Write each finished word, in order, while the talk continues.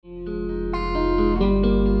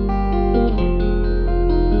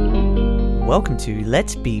welcome to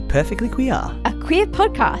Let's Be Perfectly Queer. A queer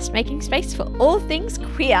podcast making space for all things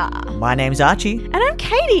queer. My name's Archie. And I'm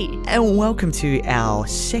Katie. And welcome to our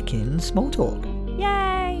second small talk.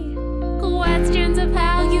 Yay. Questions of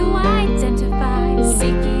how you identify,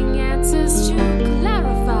 seeking answers to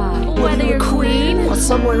clarify. Whether you're queen or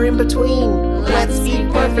somewhere in between, let's be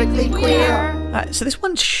perfectly queer. So this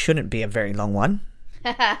one shouldn't be a very long one.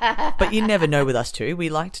 But you never know with us two. We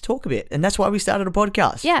like to talk a bit. And that's why we started a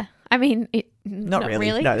podcast. Yeah. I mean, Not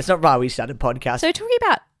really. No, that's not why we started a podcast. So talking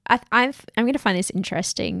about, I'm going to find this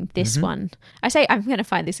interesting, this one. I say I'm going to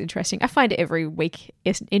find this interesting. I find it every week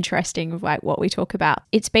is interesting, like what we talk about.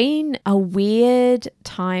 It's been a weird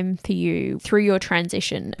time for you through your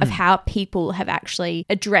transition of how people have actually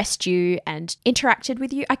addressed you and interacted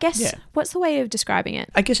with you. I guess, Yeah. What's the way of describing it?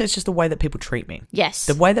 I guess it's just the way that people treat me. Yes.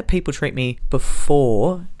 The way that people treat me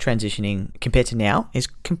before transitioning compared to now is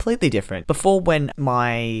completely different. Before, when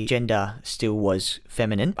my gender still was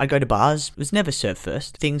feminine, I'd go to bars, was never served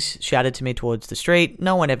first. Things shouted to me towards the street.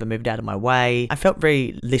 No one ever moved out of my way. I felt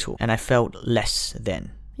very little and I felt less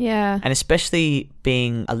then. Yeah. And especially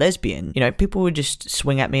being a lesbian, people would just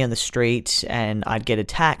swing at me on the streets and I'd get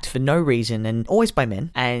attacked for no reason, and always by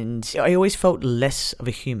men. And I always felt less of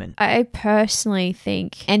a human. I personally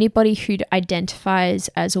think anybody who identifies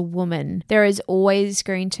as a woman, there is always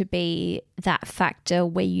going to be that factor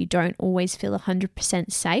where you don't always feel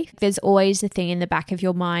 100% safe. There's always the thing in the back of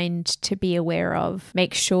your mind to be aware of.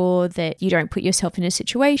 Make sure that you don't put yourself in a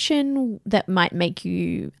situation that might make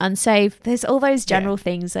you unsafe. There's all those general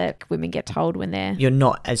things that women get told when you're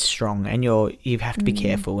not as strong, and you have to be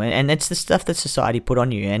careful, and it's the stuff that society put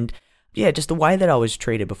on you. And yeah, just the way that I was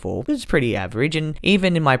treated before was pretty average. And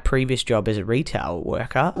even in my previous job as a retail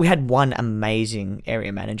worker, we had one amazing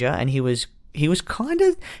area manager, and he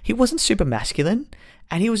wasn't super masculine,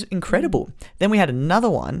 and he was incredible. Then we had another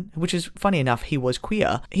one, which is funny enough, he was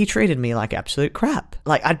queer. He treated me like absolute crap.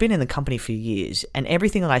 Like, I'd been in the company for years, and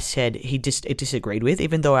everything that I said, it disagreed with,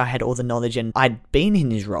 even though I had all the knowledge and I'd been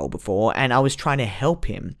in his role before, and I was trying to help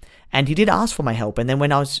him. And he did ask for my help. And then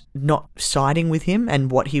when I was not siding with him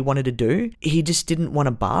and what he wanted to do, he just didn't want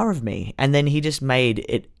a bar of me. And then he just made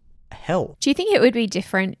it hell. Do you think it would be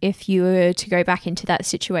different if you were to go back into that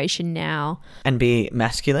situation now and be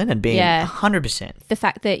masculine and being 100%? The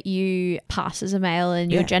fact that you pass as a male and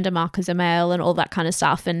your gender markers are male and all that kind of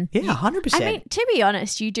stuff. And 100%. I mean, to be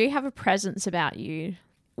honest, you do have a presence about you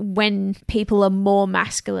when people are more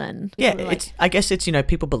masculine. Yeah, I guess it's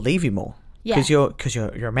people believe you more. Yeah. Because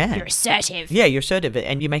you're a man. You're assertive. Yeah, you're assertive,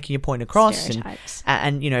 and you're making your point across. Stereotypes.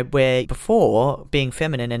 And where before, being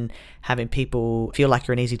feminine and having people feel like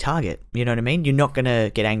you're an easy target, you know what I mean? You're not going to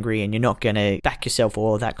get angry and you're not going to back yourself or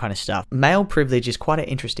all that kind of stuff. Male privilege is quite an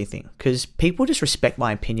interesting thing because people just respect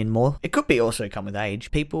my opinion more. It could be also come with age.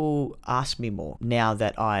 People ask me more now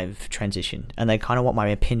that I've transitioned, and they kind of want my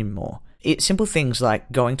opinion more. It's simple things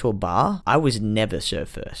like going to a bar. I was never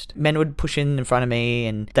served first. Men would push in front of me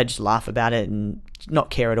and they'd just laugh about it and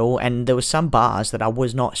not care at all. And there was some bars that I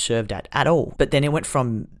was not served at all. But then it went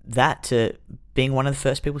from that to being one of the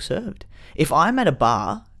first people served. If I'm at a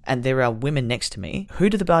bar and there are women next to me, who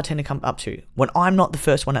did the bartender come up to when I'm not the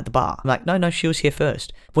first one at the bar? I'm like, no, she was here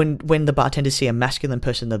first. When the bartenders see a masculine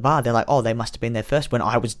person in the bar, they're like, oh, they must have been there first, when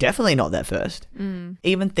I was definitely not there first.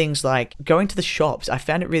 Even things like going to the shops, I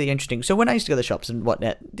found it really interesting. So when I used to go to the shops and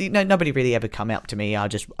whatnot, nobody really ever come up to me.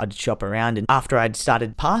 I'd shop around, and after I'd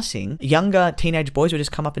started passing, younger teenage boys would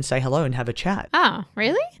just come up and say hello and have a chat. Oh,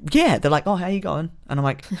 really? Yeah, they're like, oh, how you going? And I'm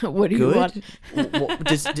like, what do you want?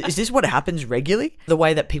 Is this what happens regularly? The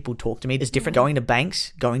way that people talk to me is different. Going to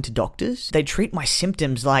banks, going to doctors, they treat my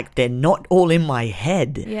symptoms like they're not all in my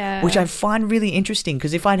head, which I find really interesting.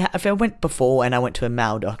 Because if I went before and I went to a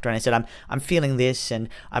male doctor and I said I'm feeling this and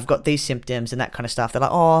I've got these symptoms and that kind of stuff, they're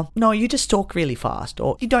like, oh no, you just talk really fast,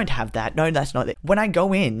 or you don't have that. No, that's not it. When I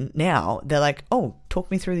go in now, they're like, oh, talk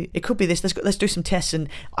me through it could be this. Let's do some tests. And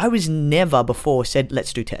I was never before said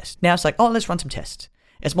let's do tests. Now it's like, oh, let's run some tests.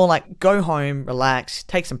 It's more like go home, relax,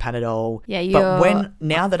 take some Panadol. Yeah, but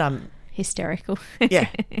now that I'm hysterical. Yeah,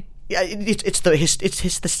 it's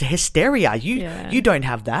the hysteria. You don't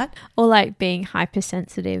have that. Or like being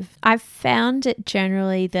hypersensitive. I've found it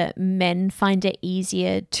generally that men find it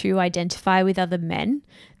easier to identify with other men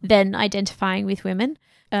than identifying with women.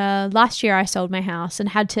 Last year I sold my house and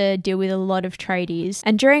had to deal with a lot of tradies,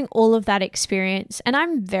 and during all of that experience, and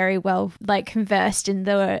I'm very well conversed in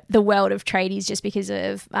the world of tradies just because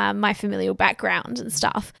of my familial background and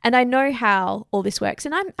stuff, and I know how all this works,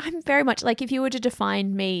 and I'm very much like, if you were to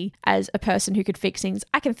define me as a person who could fix things,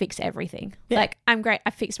 I can fix everything. I'm great.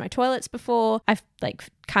 I've fixed my toilets before. I've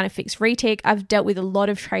kind of fix retic. I've dealt with a lot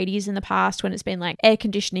of tradies in the past when it's been like air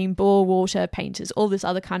conditioning, boil water, painters, all this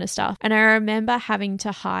other kind of stuff. And I remember having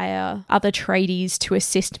to hire other tradies to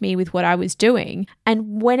assist me with what I was doing.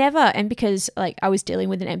 And because like I was dealing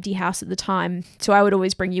with an empty house at the time, so I would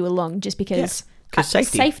always bring you along just because... Because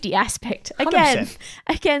safety aspect. 100%.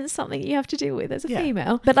 Again, something you have to deal with as a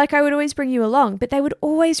female. But like I would always bring you along, but they would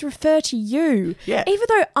always refer to you. Yeah. Even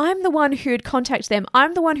though I'm the one who'd contact them,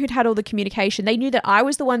 I'm the one who'd had all the communication. They knew that I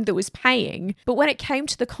was the one that was paying. But when it came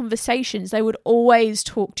to the conversations, they would always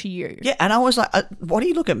talk to you. Yeah, and I was like, what do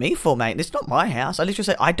you look at me for, mate? It's not my house. I literally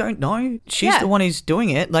say, I don't know. She's the one who's doing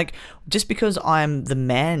it. Like, just because I'm the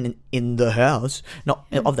man in the house, not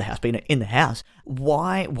of the house, but in the house,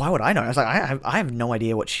 why would I know? I was like, I have no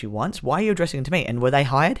idea what she wants. Why are you addressing it to me? And were they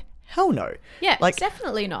hired? Hell no. Yeah, like,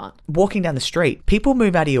 definitely not. Walking down the street, people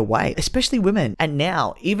move out of your way, especially women. And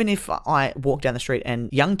now, even if I walk down the street and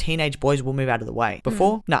young teenage boys will move out of the way.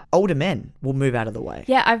 Before, older men will move out of the way.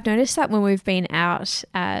 Yeah, I've noticed that when we've been out,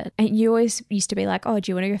 and you always used to be like, oh, do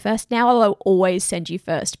you want to go first? Now I'll always send you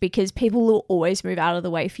first because people will always move out of the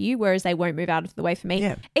way for you, whereas they won't move out of the way for me.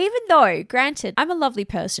 Yeah. Even though, granted, I'm a lovely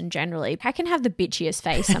person generally. I can have the bitchiest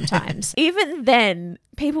face sometimes. Even then,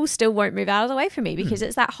 people still won't move out of the way for me because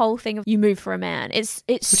it's that whole thing of you move for a man. It's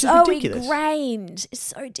so ingrained. It's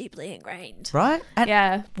so deeply ingrained. Right? And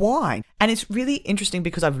yeah. Why? And it's really interesting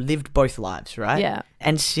because I've lived both lives, right? Yeah.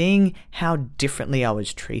 And seeing how differently I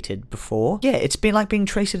was treated before. Yeah, it's been like being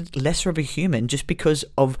treated lesser of a human just because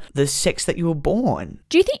of the sex that you were born.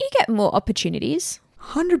 Do you think you get more opportunities?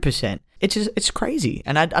 100%. It's crazy.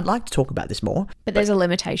 And I'd like to talk about this more. But there's a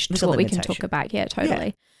limitation to what we can talk about. Yeah, totally.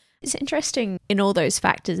 Yeah. It's interesting in all those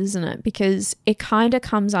factors, isn't it? Because it kind of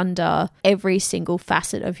comes under every single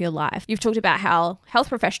facet of your life. You've talked about how health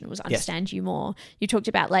professionals understand you more. You talked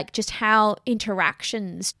about like just how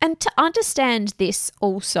interactions, and to understand this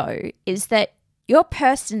also is that your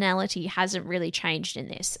personality hasn't really changed in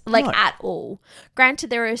this, at all.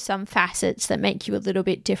 Granted, there are some facets that make you a little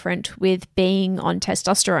bit different with being on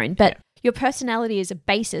testosterone, but your personality is a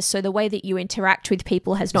basis, so the way that you interact with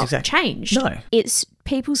people has not changed. No. It's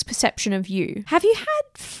people's perception of you. Have you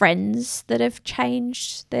had friends that have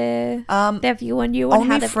changed their view on you?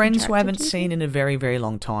 Only friends who I haven't seen in a very, very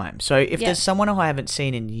long time. So if there's someone who I haven't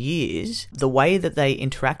seen in years, the way that they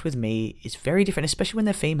interact with me is very different, especially when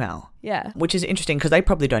they're female. Yeah. Which is interesting because they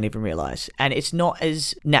probably don't even realize. And it's not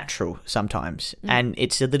as natural sometimes. And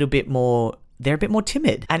it's a little bit more... They're a bit more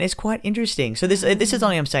timid, and it's quite interesting. So this is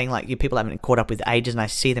only I'm saying like you people haven't caught up with ages, and I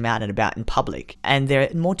see them out and about in public, and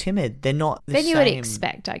they're more timid. They're not the than you would same.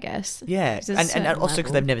 Expect, I guess. Yeah, and also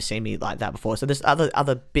because they've never seen me like that before. So there's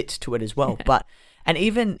other bits to it as well. But and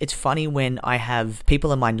even it's funny when I have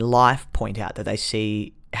people in my life point out that they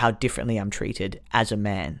see how differently I'm treated as a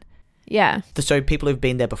man. Yeah. So people who've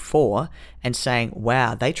been there before and saying,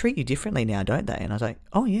 "Wow, they treat you differently now, don't they?" And I was like,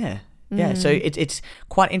 "Oh yeah." Yeah, so it's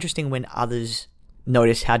quite interesting when others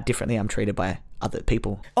notice how differently I'm treated by other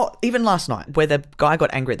people. Oh, even last night, where the guy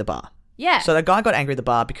got angry at the bar. Yeah. So the guy got angry at the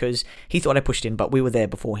bar because he thought I pushed in, but we were there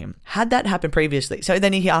before him. Had that happened previously, so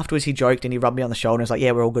then afterwards he joked and he rubbed me on the shoulder and was like,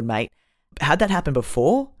 yeah, we're all good, mate. Had that happened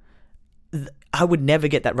before, I would never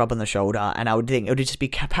get that rub on the shoulder, and I would think it would just be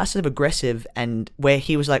passive-aggressive, and where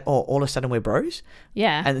he was like, oh, all of a sudden we're bros?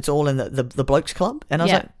 Yeah. And it's all in the blokes club? And I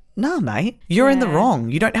was like, no, mate, you're in the wrong.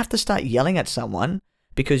 You don't have to start yelling at someone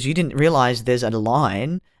because you didn't realize there's a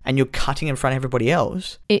line and you're cutting in front of everybody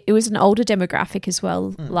else. It was an older demographic as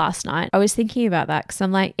well last night. I was thinking about that because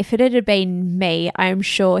I'm like, if it had been me, I'm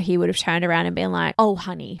sure he would have turned around and been like, oh,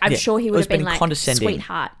 honey. I'm sure he would have been like,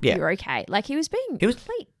 sweetheart, you're okay. Like he was being a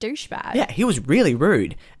complete douchebag. Yeah, he was really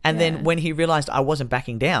rude. And then when he realized I wasn't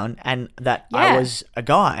backing down and that I was a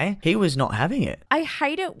guy, he was not having it. I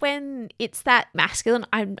hate it when it's that masculine.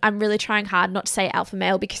 I'm really trying hard not to say alpha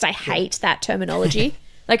male because I hate that terminology.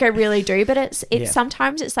 Like I really do, but it's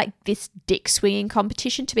sometimes it's like this dick swinging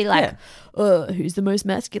competition to be like, oh, who's the most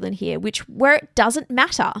masculine here? Where it doesn't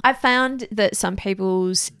matter. I found that some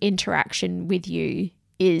people's interaction with you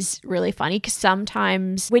is really funny because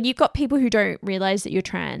sometimes when you've got people who don't realize that you're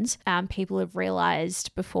trans, people have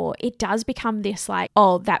realized before, it does become this like,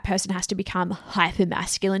 oh, that person has to become hyper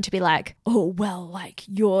masculine to be like, oh, well, like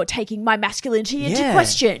you're taking my masculinity into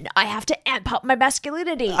question. I have to amp up my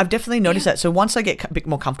masculinity. I've definitely noticed that. So once I get a bit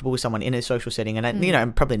more comfortable with someone in a social setting and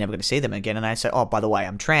I'm probably never going to see them again, and I say, oh, by the way,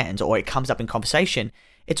 I'm trans, or it comes up in conversation,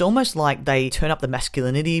 it's almost like they turn up the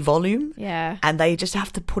masculinity volume and they just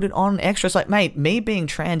have to put it on extra. It's like, mate, me being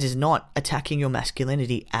trans is not attacking your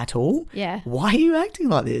masculinity at all. Yeah. Why are you acting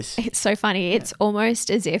like this? It's so funny. It's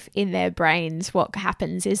almost as if in their brains what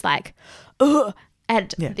happens is like, ugh,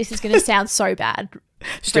 and this is going to sound so bad.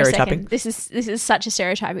 for a second. Stereotyping. This is such a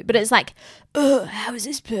stereotyping, but it's like, oh, how is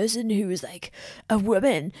this person who is like a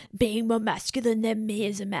woman being more masculine than me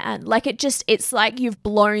as a man? Like it's like you've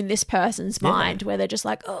blown this person's mind where they're just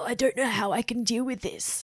like, oh, I don't know how I can deal with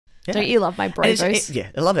this. Yeah. Don't you love my And bravos? yeah,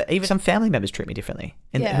 I love it. Even some family members treat me differently,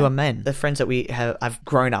 and Yeah. who are men. The friends that I've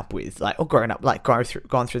grown up with,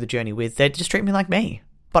 gone through the journey with, they just treat me like me.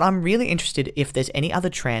 But I'm really interested if there's any other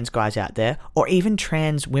trans guys out there, or even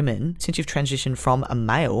trans women, since you've transitioned from a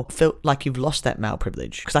male, felt like you've lost that male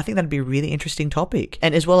privilege. Because I think that'd be a really interesting topic.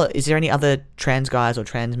 And as well, is there any other trans guys or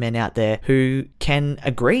trans men out there who can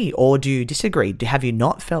agree, or do you disagree? Have you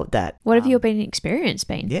not felt that? What have your experience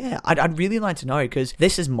been? Yeah, I'd really like to know, because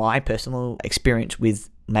this is my personal experience with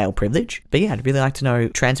male privilege. But yeah, I'd really like to know,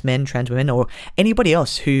 trans men, trans women, or anybody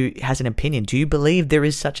else who has an opinion. Do you believe there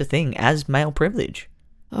is such a thing as male privilege?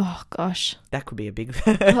 Oh gosh. That could be a big,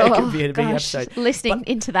 Gosh. episode. Listening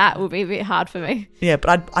into that will be a bit hard for me. Yeah,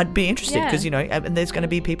 but I'd be interested, because Yeah. and there's going to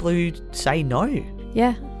be people who say no.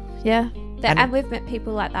 Yeah. And- And we've met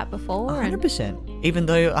people like that before. and 100%. Even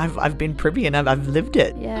though I've been privy and I've lived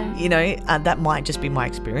it. Yeah. That might just be my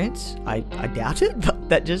experience. I doubt it, but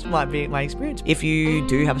that just might be my experience. If you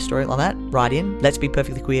do have a story like that, write in. Let's be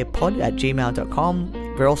perfectly queer pod@gmail.com.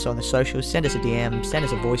 We're also on the socials. Send us a DM, send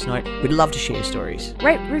us a voice note. We'd love to share your stories.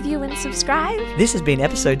 Rate, review, and subscribe. This has been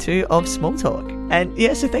episode 2 of Small Talk. And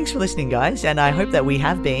yeah, so thanks for listening, guys. And I hope that we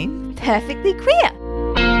have been Perfectly queer.